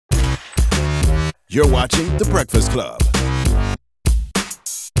You're watching The Breakfast Club.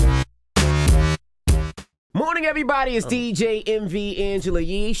 Morning, everybody. It's DJ MV Angela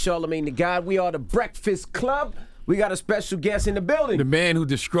Yee, Charlamagne the God. We are The Breakfast Club. We got a special guest in the building. The man who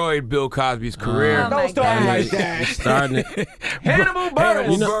destroyed Bill Cosby's career. Don't start like that. Starting it. Hannibal Buresss.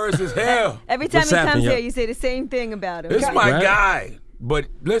 Hannibal Buresss is hell. Every time he comes happening, here, you say the same thing about him. This is my Right. guy. But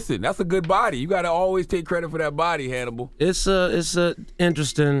listen, that's a good body. You got to always take credit for that body, Hannibal. It's a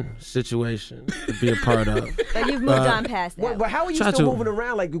interesting situation to be a part of. But you've moved on past that. But how are you Try still to. moving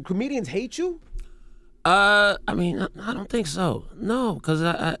around? Like, do comedians hate you? I mean, I don't think so. No, because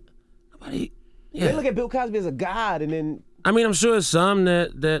nobody. They Yeah. look at Bill Cosby as a god, and then I mean, I'm sure there's some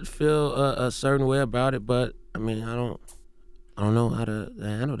that feel a certain way about it, but I mean, I don't know how to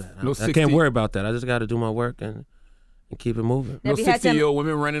handle that. No I 60 can't worry about that. I just got to do my work and keep it moving. No Have you had some- 60-year-old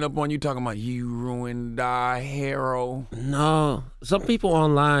women running up on you talking about you ruined our hero. No, some people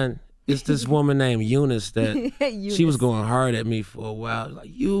online. It's this woman named Eunice that she was going hard at me for a while. Like,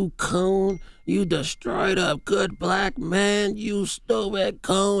 you coon, you destroyed a good black man, you stupid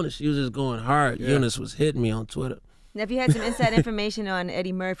coon. And she was just going hard. Yeah. Eunice was hitting me on Twitter. Now, if you had some inside information on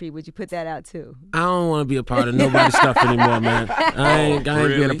Eddie Murphy, would you put that out too? I don't want to be a part of nobody's stuff anymore, man. I ain't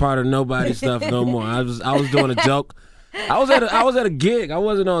Really? being a part of nobody's stuff no more. I was doing a joke. I was at a gig. I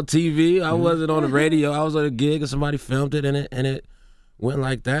wasn't on TV. I wasn't on the radio. I was at a gig and somebody filmed it and it went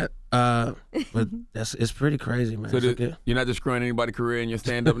like that. But it's pretty crazy, man. So It's okay. you're not destroying anybody's career in your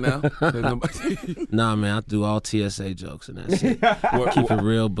stand-up now? There's nobody- Nah, man, I do all TSA jokes and that's it. Keep it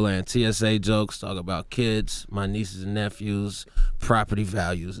real bland. TSA jokes, talk about kids, my nieces and nephews, property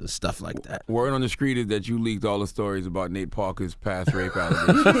values and stuff like that. Word on the street is that you leaked all the stories about Nate Parker's past rape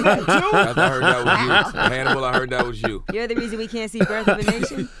allegations. I heard that was you. Hannibal, I heard that was you. You're the reason we can't see Birth of a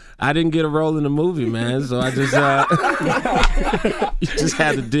Nation? I didn't get a role in the movie, man, so I just just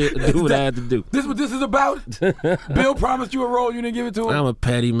had to do what I had to do. This is what this is about? Bill promised you a role, you didn't give it to him? I'm a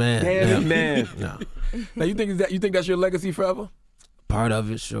petty man. Petty man. No, Now you think that's your legacy forever? part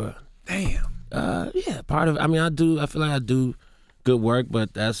of it, sure. Damn. Yeah, part of it. I mean, I feel like I do good work,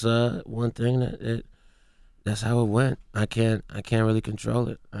 but that's one thing that's how it went. I can't really control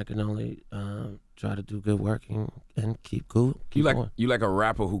it. I can only try to do good work and keep cool. You going. like a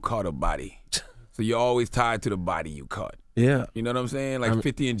rapper who caught a body. So you're always tied to the body you caught. Yeah. You know what I'm saying? Like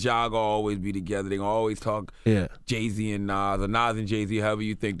 50 and Jog will always be together. They gonna always talk Yeah. Jay-Z and Nas, or Nas and Jay-Z, however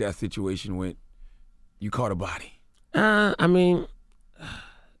you think that situation went. You caught a body. I mean,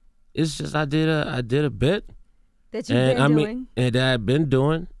 it's just I did a bit. That you've been doing? And that I've been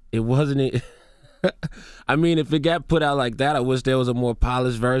doing. It wasn't. I mean, if it got put out like that, I wish there was a more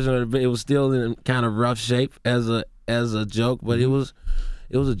polished version of it. It was still in kind of rough shape as a joke, but it was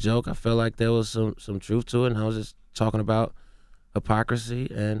a joke. I felt like there was some truth to it, and I was just talking about hypocrisy,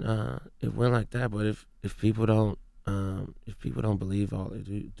 and it went like that. But if people don't believe all,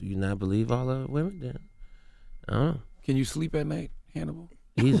 do you not believe all the women? Then I don't know. Can you sleep at night, Hannibal?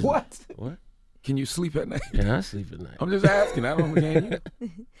 Easy. what? What? Can you sleep at night? Can I sleep at night? I'm just asking. I don't know. Can you?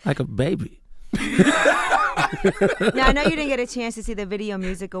 Like a baby. Now, I know you didn't get a chance to see the Video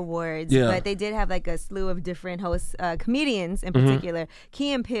Music Awards, Yeah. but they did have like a slew of different hosts, comedians in particular.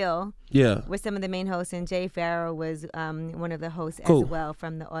 Key and Peele Yeah. were some of the main hosts, and Jay Farrow was one of the hosts Cool. as well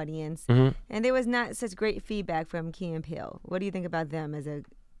from the audience. Mhm. And there was not such great feedback from Key and Peele. What do you think about them as a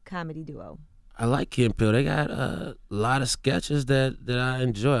comedy duo? I like Key and Peele. They got a lot of sketches that I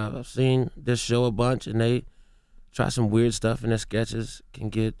enjoy. I've seen this show a bunch, and they try some weird stuff, and their sketches can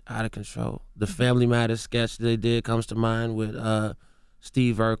get out of control. The Family Matters sketch they did comes to mind with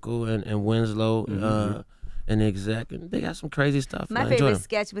Steve Urkel and Winslow and the exec, and they got some crazy stuff. My I enjoy favorite them.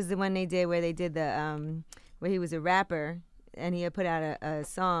 sketch was the one they did where they did the where he was a rapper and he had put out a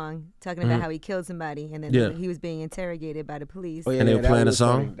song talking about how he killed somebody, and then Yeah. he was being interrogated by the police. Oh, yeah, And they were that playing one a was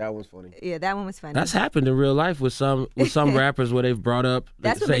song? funny. That was funny. Yeah, that one was funny. That's happened in real life with some rappers where they've brought up.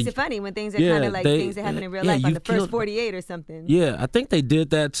 That's what say, makes it funny when things are Yeah, kind of like they- things that happen in real yeah, life, on you the first killed- 48 or something. Yeah, I think they did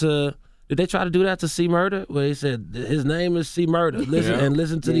that to. Did they try to do that to C Murder? Where they said his name is C Murder. Listen Yeah. and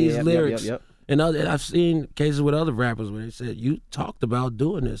listen to these Yep, lyrics. Yep. And I've seen cases with other rappers where they said you talked about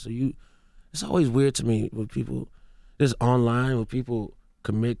doing this. So it's always weird to me when people just online when people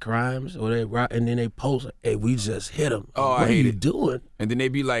commit crimes or and then they post, "Hey, we just hit him." Oh, I what hate are you it. doing? And then they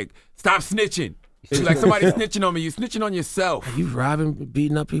be like, stop snitching. It's like somebody snitching on me. You snitching on yourself. You robbing,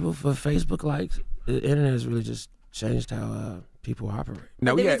 beating up people for Facebook likes? The internet has really just changed how people operate.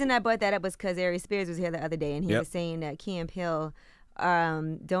 Now The we had, reason I brought that up was because Ari Spears was here the other day, and he Yep. was saying that Key and Peele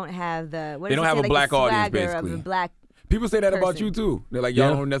don't have the They don't have a black audience, swagger basically. of a black. people say that about person. you too. They're like,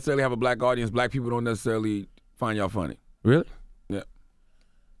 y'all Yeah. don't necessarily have a black audience. Black people don't necessarily find y'all funny. Really? Yeah.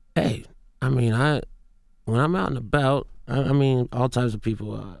 Hey, I mean, when I'm out and about, I mean, all types of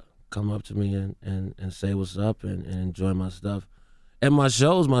people come up to me and say what's up and enjoy my stuff. And my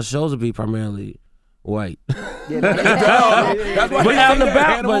shows will be primarily white. That's why But out and about,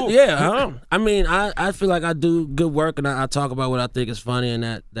 Hannibal. but yeah, I mean, I feel like I do good work and I talk about what I think is funny and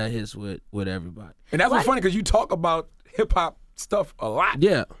that hits with everybody. And that's what's funny because you talk about hip hop stuff a lot.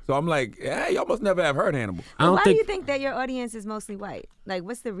 Yeah. So I'm like, hey, y'all must never have heard Hannibal. I don't Why think, do you think that your audience is mostly white? Like,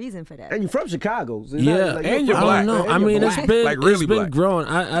 what's the reason for that? And you're from Chicago. So it's Yeah. not like And you're I black. don't know. And I you're mean, black. it's been Like, really it's been black. growing.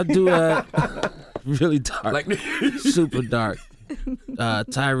 I do really dark, Like, super dark,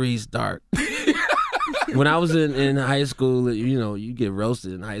 Tyrese dark. When I was in high school, you know, you get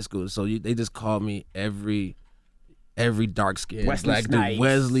roasted in high school, so they just called me every dark skin Wesley black Snipes. dude.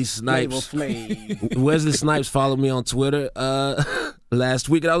 Wesley Snipes. Flavor Flav. Wesley Snipes followed me on Twitter last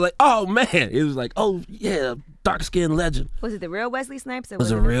week, and I was like, oh man, it was like, oh yeah, dark skin legend. Was it the real Wesley Snipes? Or It was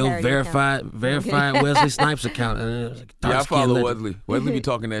was a it the real parody account? verified Wesley Snipes account, and it was like dark yeah, I skin follow legend. Wesley. Wesley be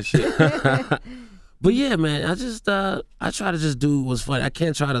talking that shit. But yeah, man, I just I try to just do what's funny. I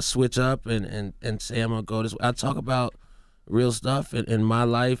can't try to switch up and say I'm gonna go this way. I talk about real stuff in my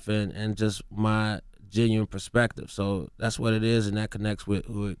life and just my genuine perspective. So that's what it is, and that connects with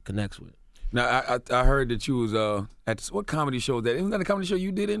who it connects with. Now, I heard that you was at what comedy show was that? Isn't that a comedy show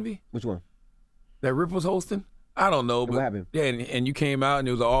you did, Envy? Which one? That Rip was hosting? I don't know. But What happened? Yeah, and you came out and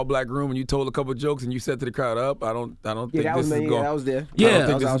it was an all black room and you told a couple jokes and you said to the crowd, "Up, I don't Yeah, think that was this me. is Yeah, going. that was there. Yeah, I don't think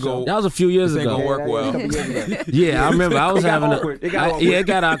that this was is our going. That was a few years This ain't ago. gonna work well. Yeah, I remember. I was It got having awkward. It got awkward. yeah, it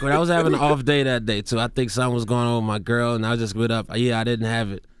got awkward. I was having an off day that day too. I think something was going on with my girl, and I just went up. Yeah, I didn't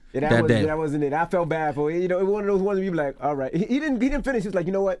have it Yeah, that day. That wasn't it. I felt bad for it. You know, it was one of those ones where you be like, all right. He didn't finish. He was like,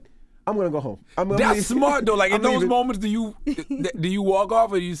 you know what? I'm gonna go home. That's smart though. Like in I'm those leaving. moments, do you walk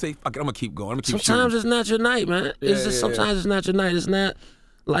off or do you say, "Fuck it, I'm gonna keep going. I'm gonna keep Sometimes shooting"? it's not your night, man. It's just sometimes it's not your night. It's not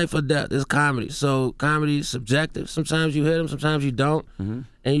life or death. It's comedy. So comedy is subjective. Sometimes you hit them, sometimes you don't, and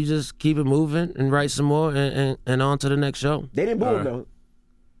you just keep it moving and write some more and on to the next show. They didn't boo him though.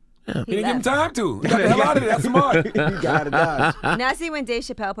 He didn't give him time to. He got the hell out of there. That's smart. You gotta dodge. Now, I see when Dave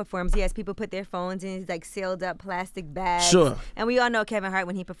Chappelle performs, he has people put their phones in these like sealed up plastic bags. Sure. And we all know Kevin Hart,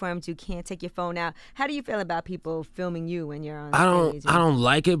 when he performs, you can't take your phone out. How do you feel about people filming you when you're on stage? I don't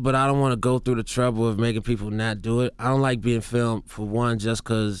like it, but I don't want to go through the trouble of making people not do it. I don't like being filmed for one, just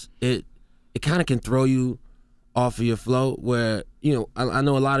because it kind of can throw you off of your flow. Where I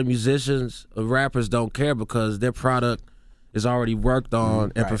know a lot of musicians, rappers don't care because their product is already worked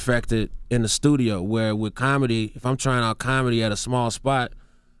on and perfected in the studio. Where with comedy, if I'm trying out comedy at a small spot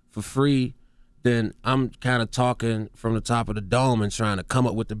for free, then I'm kind of talking from the top of the dome and trying to come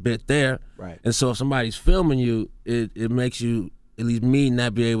up with the bit there. Right. And so if somebody's filming you, it makes you, at least me,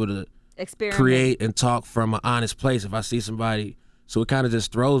 not be able to Experiment. create and talk from an honest place. If I see somebody, so it kind of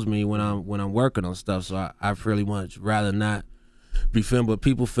just throws me when I'm working on stuff. So I really much rather not be filmed. But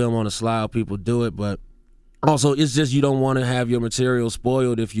people film on the slide, people do it, but also, it's just you don't want to have your material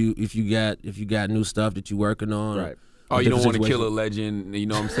spoiled if you got new stuff that you're working on. Right. Oh, you don't want to kill a legend. You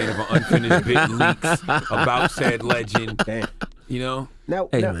know what I'm saying? If an unfinished bit leaks about said legend, Damn. you know? Now,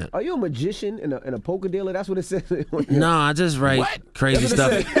 Hey, now man. are you a magician and a poker dealer? That's what it says. No, I just write crazy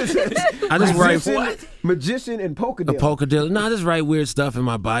stuff. I just write Magician and poker a dealer. poker deal. No, I just write weird stuff in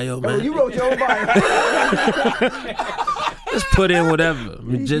my bio, Oh, man. you wrote your own bio. Just put in whatever.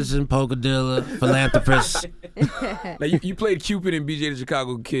 Magician, poker dealer, philanthropist. Now, you played Cupid in BJ the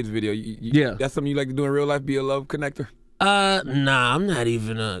Chicago Kids video. Yeah. That's something you like to do in real life, be a love connector? Nah, I'm not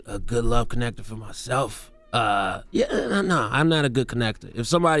even a good love connector for myself. No, I'm not a good connector. If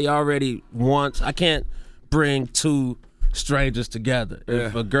somebody already wants, I can't bring two strangers together.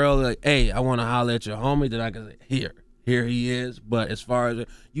 If a girl like, hey, I want to holler at your homie, then I can say, here he is. But as far as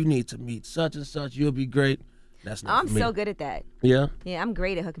you need to meet such and such, you'll be great. That's not I'm for me. so good at that. Yeah, Yeah, I'm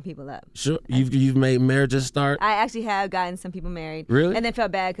great at hooking people up. sure. You've made marriages start, I actually have gotten some people married. Really? And then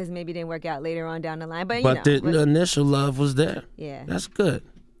felt bad because maybe it didn't work out later on down the line. But, but the initial love was there. Yeah. That's good.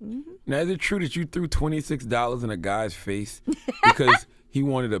 Now, is it true that you threw $26 in a guy's face because he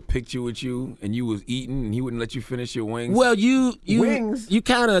wanted a picture with you and you was eating and he wouldn't let you finish your wings? Well, you Wings? you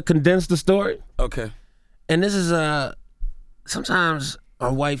kind of condensed the story. Okay. And this is sometimes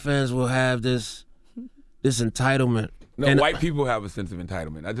our white fans will have this entitlement. No, and, white people have a sense of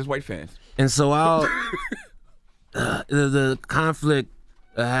entitlement, not just white fans. And so I'll the conflict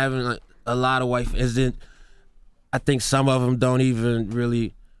of having like, a lot of white fans. Then I think some of them don't even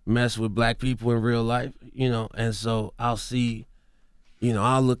really mess with black people in real life, And so I'll see,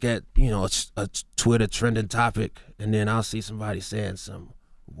 I'll look at a Twitter trending topic, and then I'll see somebody saying some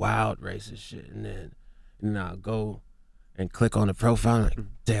wild racist shit, and then I'll go and click on the profile. Like,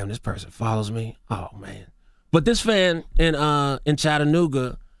 damn, this person follows me. Oh man. But this fan in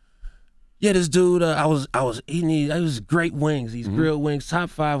Chattanooga, yeah, this dude, I was eating these. It was great wings, these grilled wings, top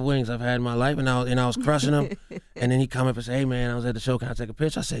 5 wings I've had in my life, and I was crushing them. And then he come up and say, "Hey man, I was at the show. Can I take a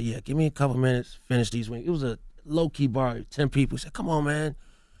picture?" I said, "Yeah, give me a couple minutes, finish these wings." It was a low key bar, 10 people. He said, "Come on, man,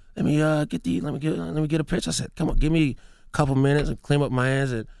 let me get these. Let me get a picture." I said, "Come on, give me a couple minutes and clean up my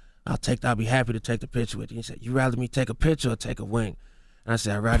hands, and I'll be happy to take the picture with you." He said, "You rather me take a picture or take a wing?" And I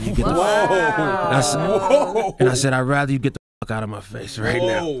said, "I'd rather you get the I said, "I'd rather you get the fuck out of my face right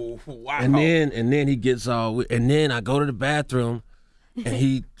now." Wow. And then he gets all, and then I go to the bathroom, and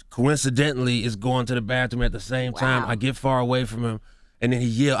he coincidentally is going to the bathroom at the same time. I get far away from him, and then he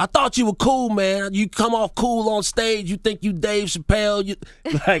yell, "I thought you were cool, man. You come off cool on stage. You think you Dave Chappelle? You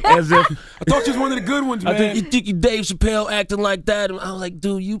like as if I thought you was one of the good ones, man. you think you Dave Chappelle acting like that?" And I was like,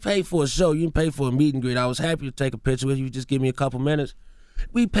 "Dude, you paid for a show. You didn't pay for a meet and greet. I was happy to take a picture with you. Just give me a couple minutes."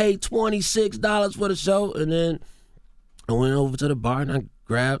 We paid $26 for the show, and then I went over to the bar and I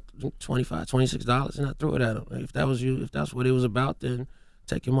grabbed $25, $26, and I threw it at him. If that was you, if that's what it was about, then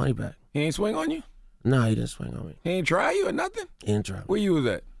take your money back. He ain't swing on you? No, he didn't swing on me. He ain't try you or nothing? He didn't try me. Where you was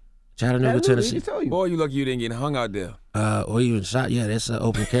at? Chattanooga, Tennessee. Boy, you lucky you didn't get hung out there. Or even shot. Yeah, that's an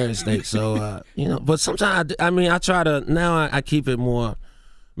open carry state. So, but sometimes, I try to, now I keep it more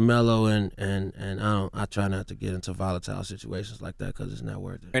mellow and I try not to get into volatile situations like that because it's not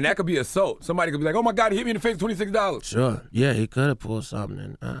worth it. And that could be assault. Somebody could be like, "Oh my God, he hit me in the face, $26." Sure. Yeah, he could have pulled something,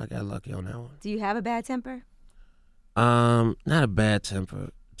 and I got lucky on that one. Do you have a bad temper? Not a bad temper.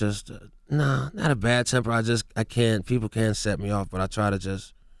 Just not a bad temper. I can't. People can set me off, but I try to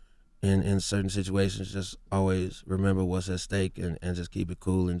just in certain situations just always remember what's at stake and just keep it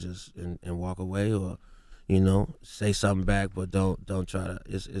cool and just and walk away or say something back, but don't try to.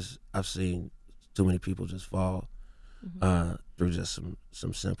 I've seen too many people just fall through just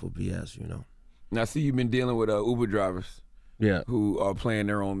some simple BS. Now, I see you've been dealing with Uber drivers. Yeah. Who are playing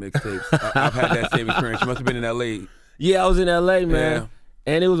their own mixtapes. I've had that same experience. You must have been in L.A. Yeah, I was in L.A., man. Yeah.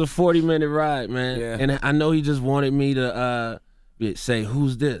 And it was a 40-minute ride, man. Yeah. And I know he just wanted me to say,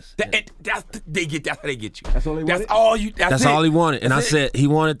 "Who's this?" That's how they get you. That's all he wanted? That's all he wanted. And I said, he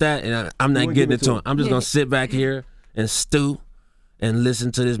wanted that, and I'm not getting it to him. I'm just going to sit back here and stew and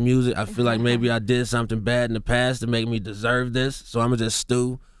listen to this music. I feel like maybe I did something bad in the past to make me deserve this, so I'm going to just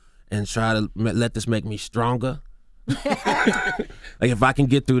stew and try to let this make me stronger. Like, if I can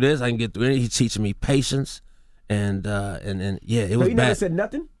get through this, I can get through it. He's teaching me patience, and yeah, it was bad. He never said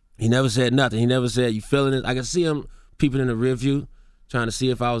nothing? He never said nothing. He never said, "You feeling it?" I can see him peeping in the rear view, trying to see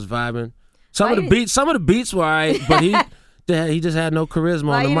if I was vibing. Some of the beats were all right, but he just had no charisma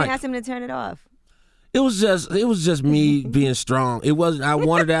Why on the you mic. didn't ask him to turn it off? It was just me being strong. It wasn't. I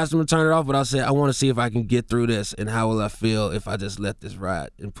wanted to ask him to turn it off, but I said I want to see if I can get through this, and how will I feel if I just let this ride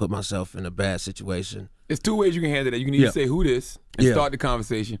and put myself in a bad situation. There's 2 ways you can handle that. You can either say "Who this?" and start the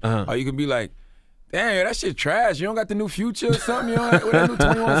conversation, or you can be like, "Damn, that shit trash. You don't got the new Future or something. You don't got that new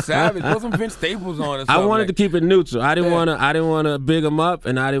 21 Savage. Put some Vince Staples on or something." I wanted to keep it neutral. I didn't want to big him up,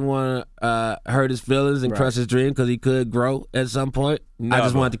 and I didn't want to hurt his feelings and crush his dream because he could grow at some point. I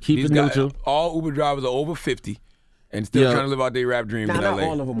just wanted to keep it neutral. All Uber drivers are over 50 and still trying to live out their rap dream in Not LA.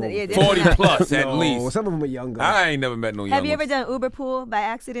 all of them. 40 plus at least. Some of them are younger. I ain't never met no young Have you ever done Uber pool by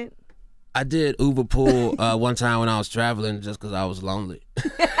accident? I did Uber pool one time when I was traveling just because I was lonely.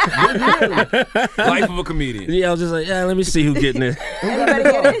 Life of a comedian. Yeah, I was just like, let me see who getting it. Anybody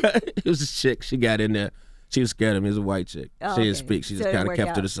get it? It was a chick. She got in there. She was scared of me. It was a white chick. Oh, she didn't okay. speak. She So just it kind of worked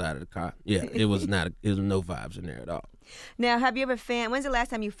kept to out. the side of the car. Yeah, it was no vibes in there at all. Now, have you ever when's the last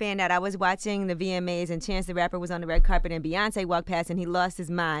time you fanned out? I was watching the VMAs and Chance the Rapper was on the red carpet and Beyonce walked past and he lost his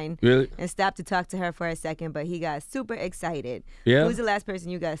mind. Really? And stopped to talk to her for a second, but he got super excited. Yeah? Who's the last person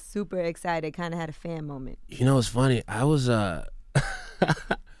you got super excited, kind of had a fan moment? You know, it's funny. I was, it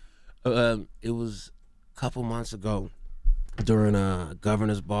was a couple months ago during a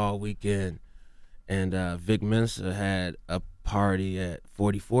Governor's Ball weekend, and Vic Mensa had a party at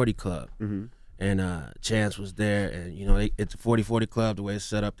 4040 Club. Mm-hmm. And Chance was there, and it's a 4040 Club. The way it's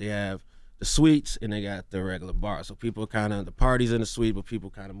set up, they have the suites and they got the regular bar. So people the party's in the suite, but people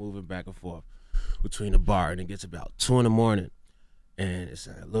kind of moving back and forth between the bar. And it gets about 2 a.m, and it's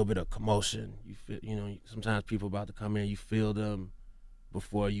a little bit of commotion. You feel, sometimes people about to come in, you feel them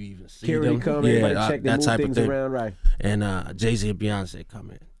before you even see them. Come in, check them, that move type things of thing. around, right? And Jay-Z and Beyonce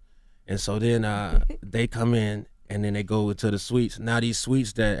come in, and so then they come in, and then they go into the suites. Now these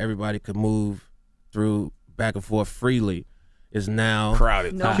suites that everybody could move through back and forth freely is now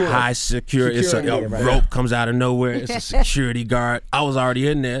crowded. High security. It's a rope comes out of nowhere. It's a security guard. I was already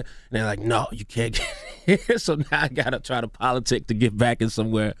in there, and they're like, "No, you can't get So now I gotta try to politic to get back in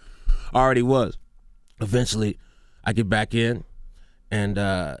somewhere I already was. Eventually, I get back in, and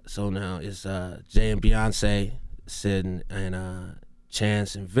so now it's Jay and Beyonce sitting, and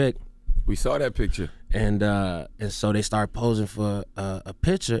Chance and Vic. We saw that picture. And so they start posing for a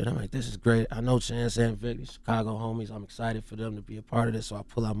picture, and I'm like, this is great. I know Chance and Vic, these Chicago homies. I'm excited for them to be a part of this. So I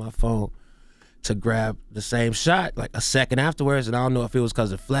pull out my phone to grab the same shot like a second afterwards, and I don't know if it was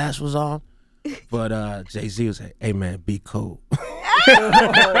because the flash was on, but Jay-Z was like, hey man, be cool.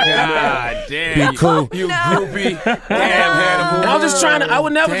 God damn. Be cool. You groupie. Damn, Hannibal. And I was just trying to, I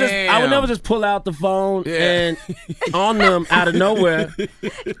would never just pull out the phone and on them out of nowhere.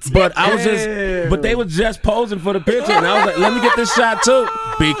 But but they were just posing for the picture, and I was like, let me get this shot too.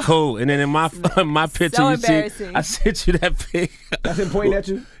 Be cool. And then in my picture, So you see, embarrassing. I sent you that pic. That's him pointing at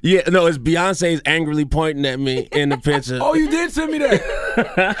you? Yeah, no, it's Beyonce's angrily pointing at me in the picture. Oh, you did send me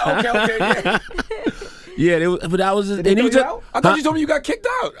that. Okay, yeah. Yeah, but I was just. Did they throw you just out? I thought you told me you got kicked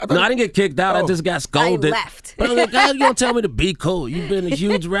out. No, I didn't get kicked out. I just got scolded. I left. But I was like, God, you don't tell me to be cool. You've been a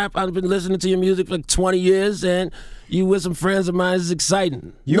huge rap. I've been listening to your music for like 20 years, and you with some friends of mine is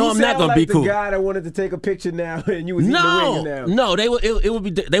exciting. No, I'm not gonna be cool. The guy that wanted to take a picture now, and you was eating the wings now. No, they were. It would be.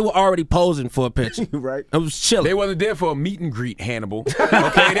 They were already posing for a picture. Right. I was chilling. They wasn't there for a meet and greet, Hannibal. Okay,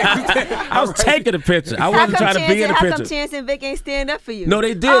 I was taking a picture. I wasn't trying to be in a How come picture. Chance and Vic ain't stand up for you? No,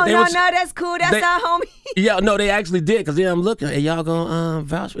 they did. Oh, They no, was- that's cool. That's they- our homie. Yeah, no, they actually did. Cause I'm looking, and y'all gonna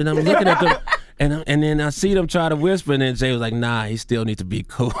vouch, and I'm looking at them, and then I see them try to whisper, and then Jay was like, nah, he still need to be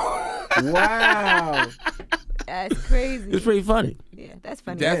cool. Wow. That's crazy. It's pretty funny. Yeah, that's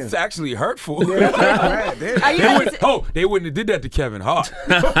funny. That's actually hurtful. Right there. Are you They guys- wouldn't have did that to Kevin Hart.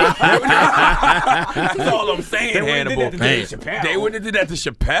 That's all I'm saying, Hannibal. They wouldn't have did that to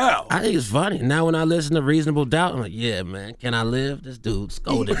Chappelle. I think it's funny. Now when I listen to Reasonable Doubt, I'm like, yeah, man, can I live? This dude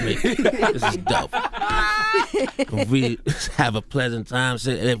scolded me. This is dope. If we have a pleasant time,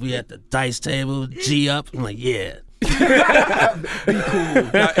 if we at the dice table, G up, I'm like, yeah.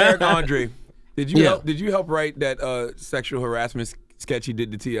 Now, Eric Andre, did you Yeah. help write that sexual harassment sketch he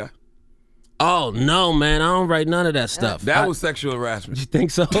did to T.I.? Oh, no, man, I don't write none of that stuff. That was sexual harassment. You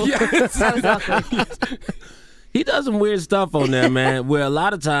think so? Yes. That was awkward. He does some weird stuff on there, man, where a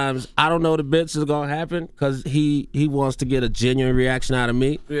lot of times I don't know the bits is going to happen because he wants to get a genuine reaction out of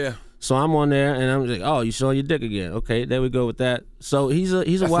me. Yeah. So I'm on there and I'm like, oh, you showing your dick again? Okay, there we go with that. So he's a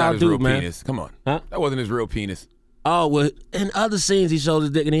That's not wild his real dude, man. penis. Come on. Huh? That wasn't his real penis. Oh, well, in other scenes he shows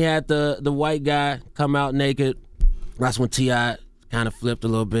his dick, and he had the white guy come out naked. That's when T.I. kind of flipped a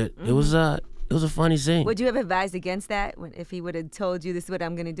little bit. It was a funny scene. Would you have advised against that if he would have told you this is what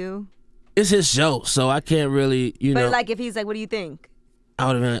I'm gonna do? It's his show, so I can't really, you know. But like if he's like, what do you think? I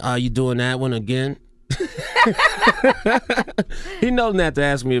would have been, are you doing that one again? He knows not to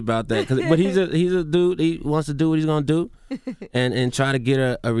ask me about that, but he's a dude. He wants to do what he's gonna do, and try to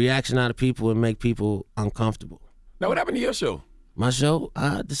get a reaction out of people and make people uncomfortable. Now, what happened to your show? My show,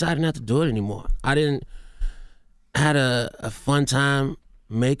 I decided not to do it anymore. I had a fun time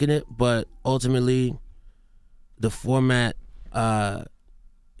making it, but ultimately the format, it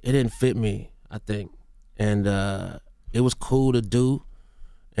didn't fit me, I think. And it was cool to do,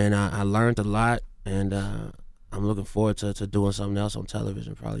 and I learned a lot, and I'm looking forward to doing something else on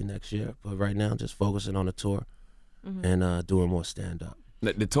television probably next year. But right now, just focusing on the tour and doing more stand-up.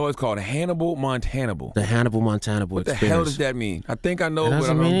 The tour is called Hannibal Montanable. The Hannibal Montanable What the experience. hell does that mean? I think I know, It but I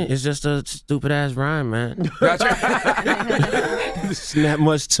doesn't don't mean it. It's just a stupid-ass rhyme, man. Gotcha. There's not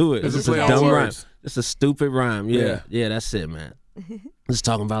much to it. It's It's just a a play on dumb rhyme. words. It's a stupid rhyme. Yeah. Yeah, that's it, man. Just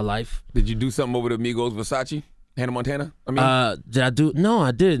talking about life. Did you do something over the Migos Versace? Hannah Montana? I mean, Did I do? No,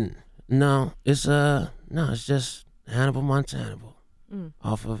 I didn't. No, it's just Hannibal Montanable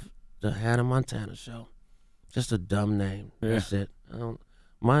off of the Hannah Montana show. Just a dumb name. Yeah. That's it.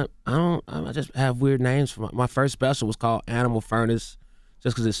 I just have weird names for my first special was called Animal Furnace,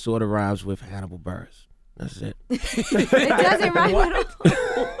 just because it sort of rhymes with Hannibal Buresss. That's it. It doesn't rhyme at all.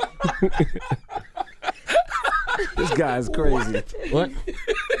 This guy's crazy. What?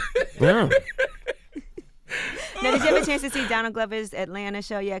 Yeah. Now, did you have a chance to see Donald Glover's Atlanta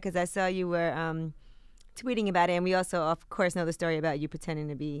show yet? Because I saw you were tweeting about it, and we also, of course, know the story about you pretending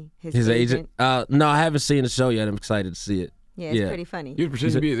to be his agent. No, I haven't seen the show yet. I'm excited to see it. Yeah, it's pretty funny. you was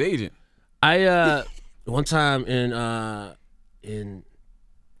pretending to be his agent. I one time in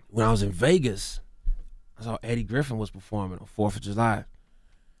when I was in Vegas, I saw Eddie Griffin was performing on 4th of July.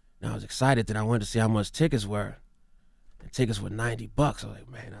 And I was excited that I went to see how much tickets were. And tickets were $90. I was like,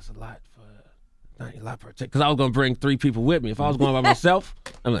 man, that's a lot for $90 per ticket. Because I was gonna bring 3 people with me. If I was going by myself,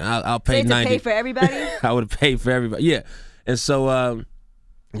 I'm like, I'll pay So you had $90. to pay for everybody? I would have paid for everybody. Yeah. And so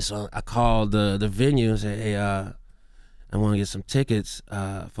And so I called the venue and said, hey, I want to get some tickets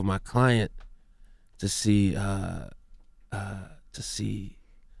for my client to see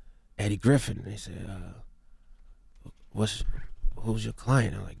Eddie Griffin. And they said, who's your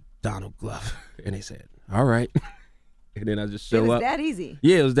client? I'm like, Donald Glover. And they said, all right. And then I just show up. It was that easy.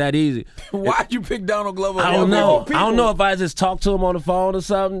 Yeah, it was that easy. Why'd you pick Donald Glover? I don't know. I don't know if I just talked to him on the phone or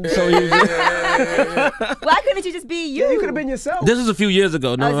something. So he was Why couldn't you just be you? Yeah, you could have been yourself. This was a few years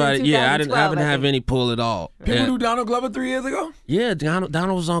ago. No, I haven't have any pull at all. People knew Donald Glover 3 years ago? Yeah, Donald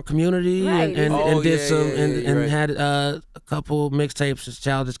was on Community Right. and did some and right. had a couple mixtapes as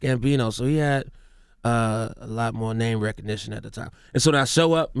Childish Gambino. So he had a lot more name recognition at the time. And so then I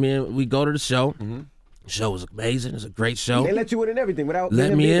show up, we go to the show. Mm-hmm. The show was amazing. It was a great show. They let you in and everything without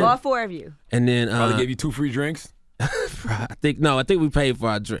Let me in. All 4 of you. And then Probably gave you 2 free drinks. I think we paid for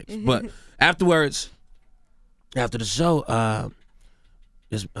our drinks. But afterwards, after the show,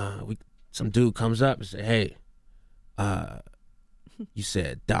 some dude comes up and say, "Hey, you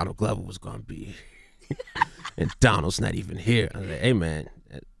said Donald Glover was gonna be here, and Donald's not even here." I was like, "Hey man,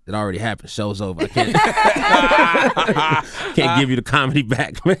 it already happened. Show's over. I can't give you the comedy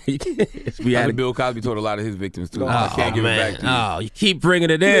back, man." Bill Cosby told a lot of his victims too. I can't give it back to you. Oh, you keep bringing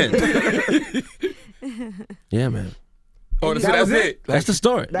it in. Yeah, man. Oh, so that's it. That's the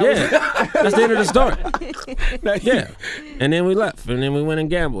story. That's the end of the story. Yeah. And then we left, and then we went and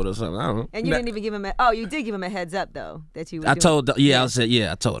gambled or something. I don't know. And you didn't even give him you did give him a heads up though that you. I told him.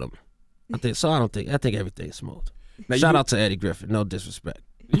 I told him. I think everything's smooth. Now, shout out to Eddie Griffin. No disrespect.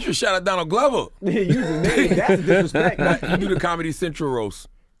 You should shout out Donald Glover. Yeah, use his name. That's disrespect. You do the Comedy Central roast.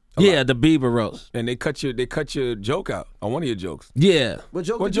 Yeah, the Bieber roast. And they cut your joke out on one of your jokes. Yeah. What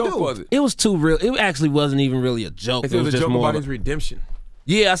joke was it? It was too real. It actually wasn't even really a joke. It was a just joke more about his redemption.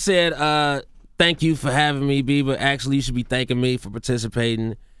 Yeah, I said, thank you for having me, Bieber. Actually, you should be thanking me for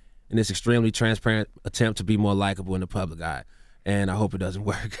participating in this extremely transparent attempt to be more likable in the public eye. And I hope it doesn't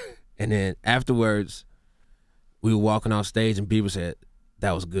work. And then afterwards, we were walking off stage and Bieber said,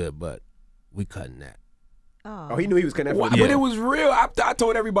 that was good, but we cutting that. Oh, he knew he was connected. But it was real. I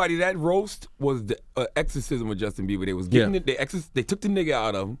told everybody that roast was the exorcism of Justin Bieber. They was getting they took the nigga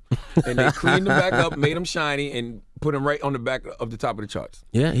out of him and they cleaned him back up, made him shiny, and put him right on the back of the top of the charts.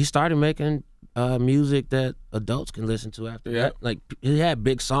 Yeah, he started making music that adults can listen to after that. Like he had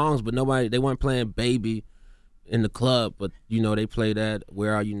big songs, but they weren't playing Baby in the club, but they play that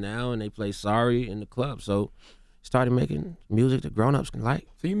Where Are You Now, and they play Sorry in the club. So started making music that grown-ups can like.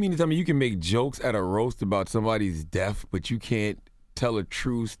 So you mean to tell me you can make jokes at a roast about somebody's death, but you can't tell a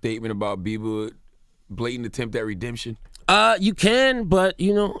true statement about Bieber blatant attempt at redemption? You can, but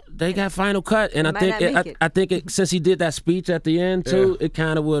they got final cut, and I think since he did that speech at the end too, it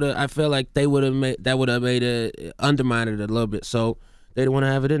kind of would have. I feel like they would have made it undermined it a little bit, so they didn't want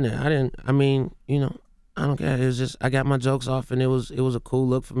to have it in there. I didn't. I mean, I don't care. It was just I got my jokes off, and it was a cool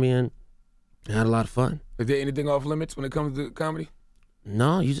look for me, and I had a lot of fun. Is there anything off limits when it comes to comedy?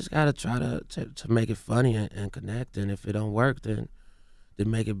 No, you just gotta try to make it funny and connect, and if it don't work, then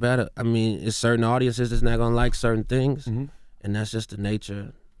make it better. I mean, it's certain audiences that's not gonna like certain things, and that's just the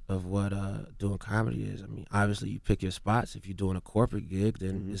nature of what doing comedy is. I mean, obviously you pick your spots. If you're doing a corporate gig,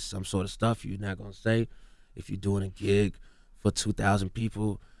 then it's some sort of stuff you're not gonna say. If you're doing a gig for 2,000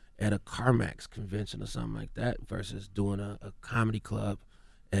 people at a CarMax convention or something like that, versus doing a comedy club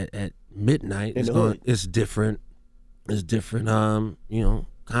at midnight, it's different. It's different.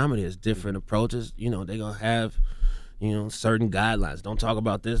 Comedy is different approaches. They're gonna have certain guidelines. Don't talk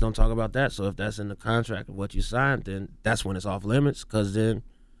about this. Don't talk about that. So if that's in the contract of what you signed, then that's when it's off limits, because then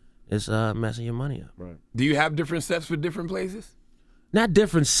it's messing your money up. Right. Do you have different sets for different places? Not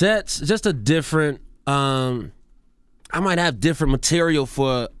different sets, just a different. I might have different material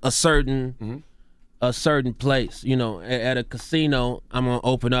for a certain place. At a casino, I'm gonna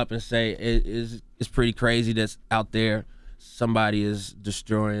open up and say it's pretty crazy that's out there. Somebody is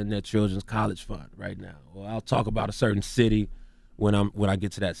destroying their children's college fund right now. Or I'll talk about a certain city when I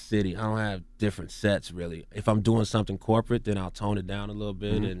get to that city. I don't have different sets really. If I'm doing something corporate, then I'll tone it down a little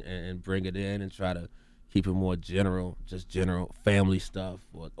bit and bring it in and try to keep it more general, just general family stuff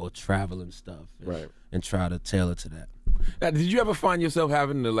or traveling stuff, and try to tailor to that. Now, did you ever find yourself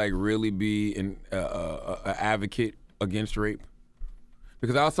having to really be an advocate against rape?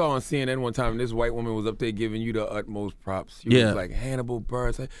 Because I saw on CNN one time, this white woman was up there giving you the utmost props. She was like, Hannibal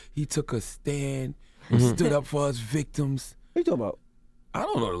Buresss, he took a stand, stood up for us victims. What are you talking about? I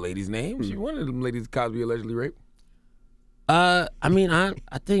don't know the lady's name. She's one of them ladies Cosby allegedly raped. I mean, I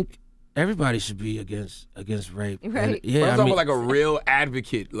think everybody should be against rape. Right. And, yeah, I'm talking about like a real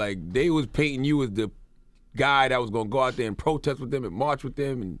advocate. Like they was painting you as the guy that was going to go out there and protest with them and march with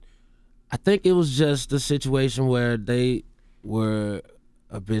them? And I think it was just a situation where they were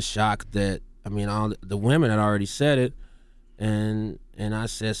a bit shocked that, I mean, all the women had already said it, and I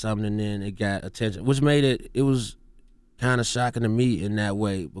said something, and then it got attention, which made it was kind of shocking to me in that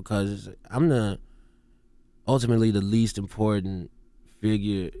way, because I'm ultimately the least important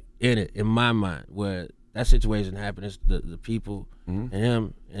figure in it, in my mind, where that situation happened. It's the people and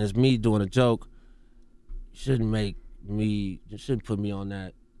him, and it's me doing a joke. You shouldn't put me on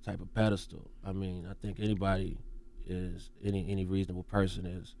that type of pedestal. I mean, I think any reasonable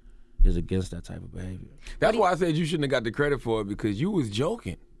person is against that type of behavior. That's why I said you shouldn't have got the credit for it, because you was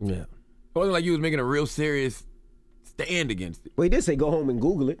joking. Yeah. It wasn't like you was making a real serious stand against it. Well, he did say go home and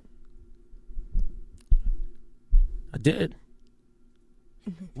Google it. I did.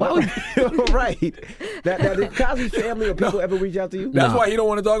 Why would right? Did Cosby's family or people ever reach out to you? That's why he don't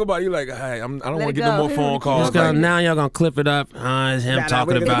want to talk about it. He like, hey, I don't want to get no more phone calls. Now y'all gonna clip it up. It's him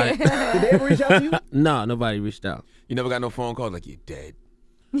talking about it. Did they ever reach out to you? No, nobody reached out. You never got no phone calls like, you're dead.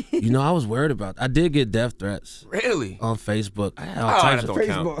 You know, I was worried about that. I did get death threats. Really? On Facebook. I had all types of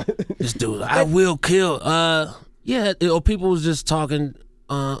Facebook. This dude, I will kill. People was just talking.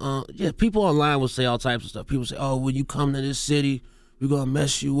 People online will say all types of stuff. People say, oh, when you come to this city, we're going to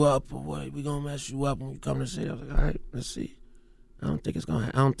mess you up, or what? We're going to mess you up when you come to the city. I was like, all right, let's see. I don't think it's going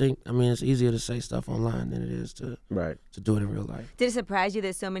to it's easier to say stuff online than it is to do it in real life. Did it surprise you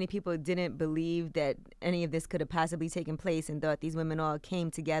that so many people didn't believe that any of this could have possibly taken place and thought these women all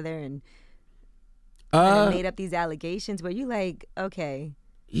came together and made up these allegations? Were you like, okay?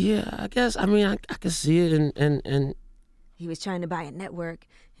 Yeah, I guess. I mean, I could see it, and he was trying to buy a network,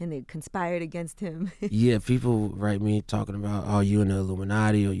 and they conspired against him. Yeah, people write me talking about, oh, you in the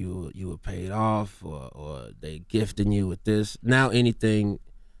Illuminati, or you were paid off, or they gifting you with this. Now anything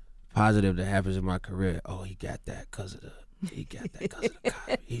positive that happens in my career, oh, he got that because of the Cosby.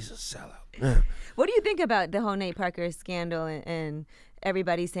 He's a sellout. Yeah. What do you think about the whole Nate Parker scandal and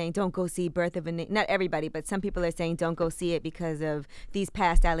everybody saying don't go see Birth of a Nation? Not everybody, but some people are saying don't go see it because of these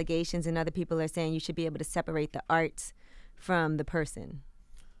past allegations, and other people are saying you should be able to separate the art from the person.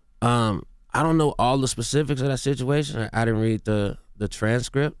 I don't know all the specifics of that situation. I didn't read the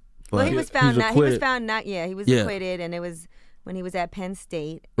transcript. But well, he was found acquitted, and it was when he was at Penn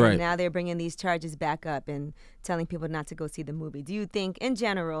State. And right. Now they're bringing these charges back up and telling people not to go see the movie. Do you think, in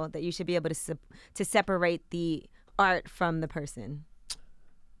general, that you should be able to separate the art from the person?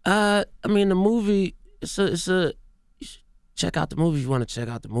 I mean, the movie. It's a. You should check out the movie if you want to check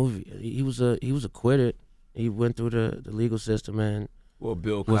out the movie. He was acquitted. He went through the legal system and. Well,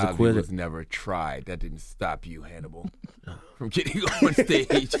 Bill Cosby was never tried. That didn't stop you, Hannibal, from getting on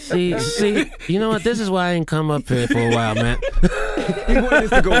stage. See, you know what? This is why I ain't come up here for a while, man. He wanted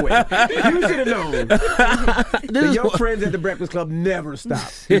us to go away. You should have known. The young friends at the Breakfast Club never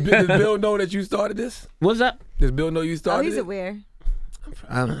stop. Does Bill know that you started this? What's that? Does Bill know you started it? Oh, he's aware.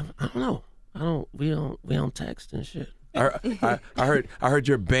 I don't know. We don't text and shit. I heard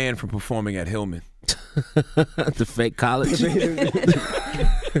you're banned from performing at Hillman. The fake college,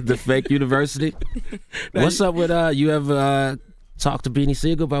 the fake university. What's up with you ever talked to Beanie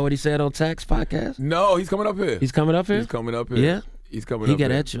Siegel about what he said on Tax Podcast? No, he's coming up here. He's coming up here? He's coming up here. Yeah? He's coming up here. He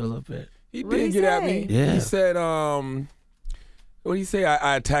got at you a little bit. He did get at me. Yeah. He said, what did he say?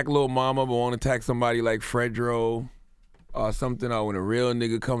 I attack Lil Mama, but won't attack somebody like Fredro or something. Or when a real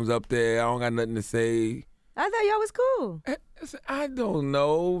nigga comes up there, I don't got nothing to say. I thought y'all was cool. I don't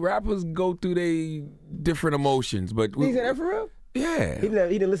know. Rappers go through their different emotions, but He said that for real? Yeah. He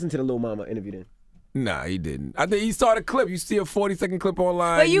didn't listen to the Lil Mama interview then. Nah, he didn't. I think he saw the clip. You see a 40-second clip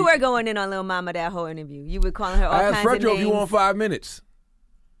online. But you were going in on Lil Mama that whole interview. You were calling her all kinds of names. I asked Fredro if you want 5 minutes.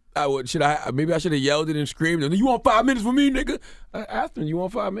 I would. Maybe I should have yelled it and screamed. You want 5 minutes for me, nigga? I asked him, you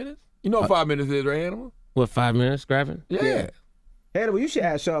want 5 minutes? You know what 5 minutes is, right, Hannibal? What, 5 minutes, grabbing? Yeah. Hannibal, you should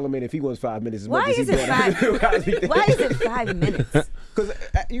ask Charlamagne if he wants 5 minutes. Why is it 5 minutes? Because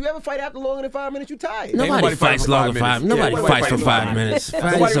you ever fight after longer than 5 minutes, you tired. Nobody fights longer than 5 minutes. Nobody fights for 5 minutes.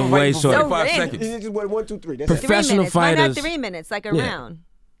 Fights are way short. 5 seconds. It's just 1, 2, 3. That's Professional 3 minutes. fighters. Why not 3 minutes, like a round?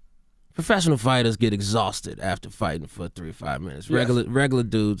 Professional fighters get exhausted after fighting for 3 or 5 minutes. Regular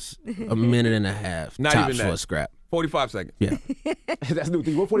dudes, a minute and a half. Not tops even that. for a scrap. 45 seconds. Yeah. That's new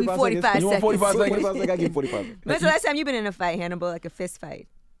thing. You want 45 seconds? 45 You want 45 seconds. seconds? 45 seconds? I give you 45 seconds. When's the last time you've been in a fight, Hannibal, like a fist fight?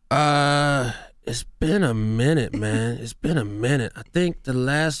 It's been a minute, man. It's been a minute. I think the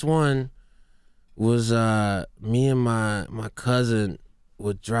last one was me and my cousin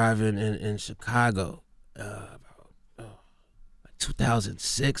were driving in Chicago, about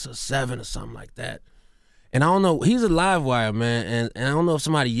 2006 or 7 or something like that. And I don't know, he's a live wire, man. And I don't know if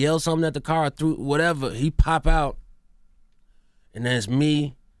somebody yelled something at the car or threw whatever. He pop out, and then it's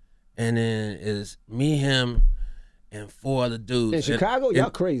me, and then it's me, him, and 4 other dudes. In Chicago? Y'all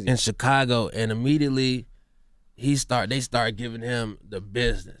crazy. In Chicago. And immediately they start giving him the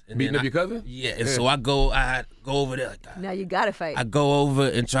business. And beating up your cousin? Yeah. And so I go over there. Like, Now you gotta fight. I go over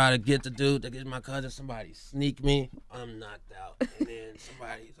and try to get the dude to get my cousin. Somebody sneak me. I'm knocked out. And then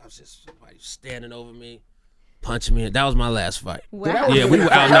somebody standing over me, punching me. That was my last fight. Wow. Yeah, we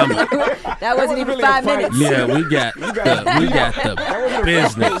were outnumbered. That wasn't even really 5 a fight. minutes. Yeah, we got the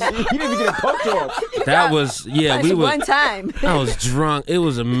business. You didn't even get a punch off. That was we were. One time. I was drunk. It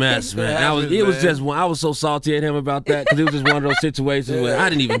was a mess, man. I was so salty at him about that because it was just one of those situations where I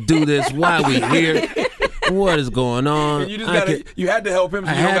didn't even do this. Why are we here? What is going on? And you had to help him.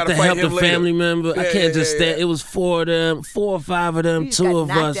 So I had to help the family member. I can't just stand. It was 4 of them, 4 or 5 of them, You 2 got of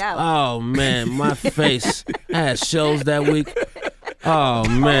us. knocked out. Oh man, my face. I had shows that week. Oh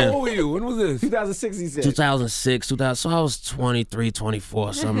man. How old were you? When was this? 2006, he said. 2006, 2000. So I was 23,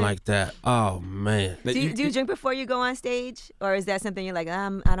 24, something like that. Oh man. Do you drink before you go on stage, or is that something you're like,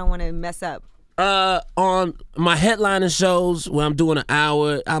 I don't want to mess up? On my headlining shows when I'm doing an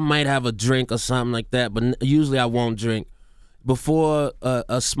hour, I might have a drink or something like that, but usually I won't drink. Before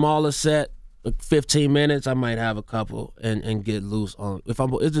a smaller set, like 15 minutes, I might have a couple and get loose on.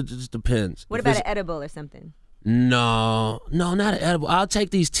 It just depends. What about an edible or something? No, not an edible. I'll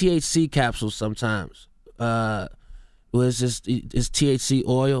take these THC capsules sometimes. Well, it's THC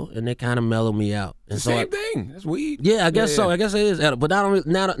oil, and they kind of mellow me out. And It's the same thing. That's weed. Yeah, I guess so. I guess it is edible, but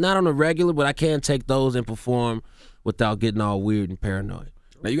not on the regular. But I can take those and perform without getting all weird and paranoid.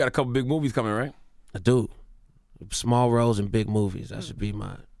 Now you got a couple big movies coming, right? I do. Small roles in big movies. That should be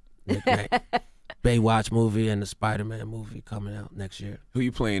my nickname. Baywatch movie and the Spider-Man movie coming out next year. Who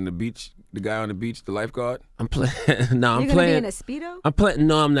you playing? The beach? The guy on the beach? The lifeguard? I'm playing. No, I'm You're playing. Gonna be in a Speedo? I'm playing.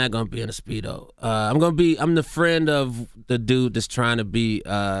 No, I'm not gonna be in a Speedo. I'm the friend of the dude that's trying to be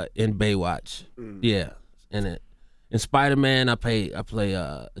in Baywatch. Yeah, in Spider-Man, I play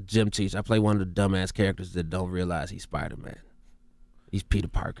a gym teacher. I play one of the dumbass characters that don't realize he's Spider-Man. He's Peter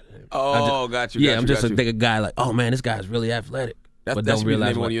Parker. Oh, got you. Yeah, I'm just a bigger guy. Like, oh man, this guy's really athletic. That but should don't be the realize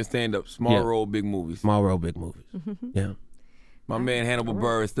name of one what. of your stand-up. Small role, big movies. Small role, big movies. Yeah. My man Hannibal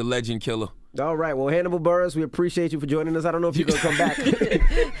Buresss, the legend killer. All right, well, Hannibal Buresss, we appreciate you for joining us. I don't know if you're going to come back.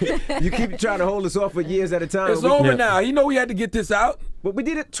 You keep trying to hold us off for years at a time. It's over now. You know we had to get this out. But we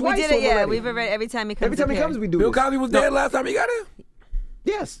did it twice. We did it, yeah. already. We've already, every time he comes Every time up he here. comes, we do Bill this. Cosby was dead last time he got in?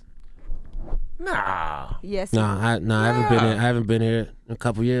 Yes. Nah. Yes. I haven't been here in a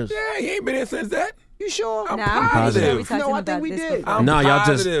couple years. Yeah, he ain't been here since that. You sure? I'm I'm positive. sure we talked No, to him I think about we this did. before. I'm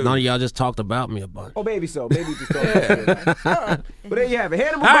positive. Y'all just talked about me a bunch. Oh, maybe so. Maybe just don't. But there you have it.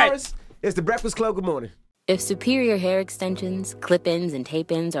 Hannibal Buresss. It's the Breakfast Club. Good morning. If superior hair extensions, clip-ins, and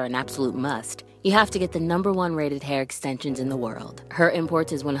tape-ins are an absolute must, you have to get the #1 rated hair extensions in the world. Her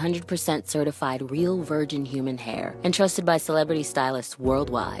Imports is 100% certified real virgin human hair and trusted by celebrity stylists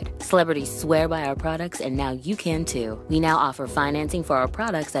worldwide. Celebrities swear by our products, and now you can too. We now offer financing for our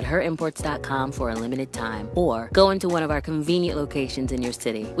products at herimports.com for a limited time, or go into one of our convenient locations in your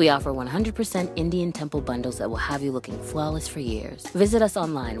city. We offer 100% Indian Temple bundles that will have you looking flawless for years. Visit us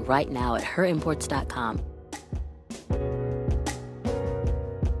online right now at herimports.com.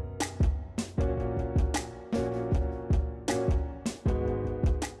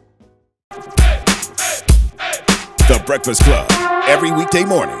 The Breakfast Club. Every weekday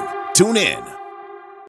morning. Tune in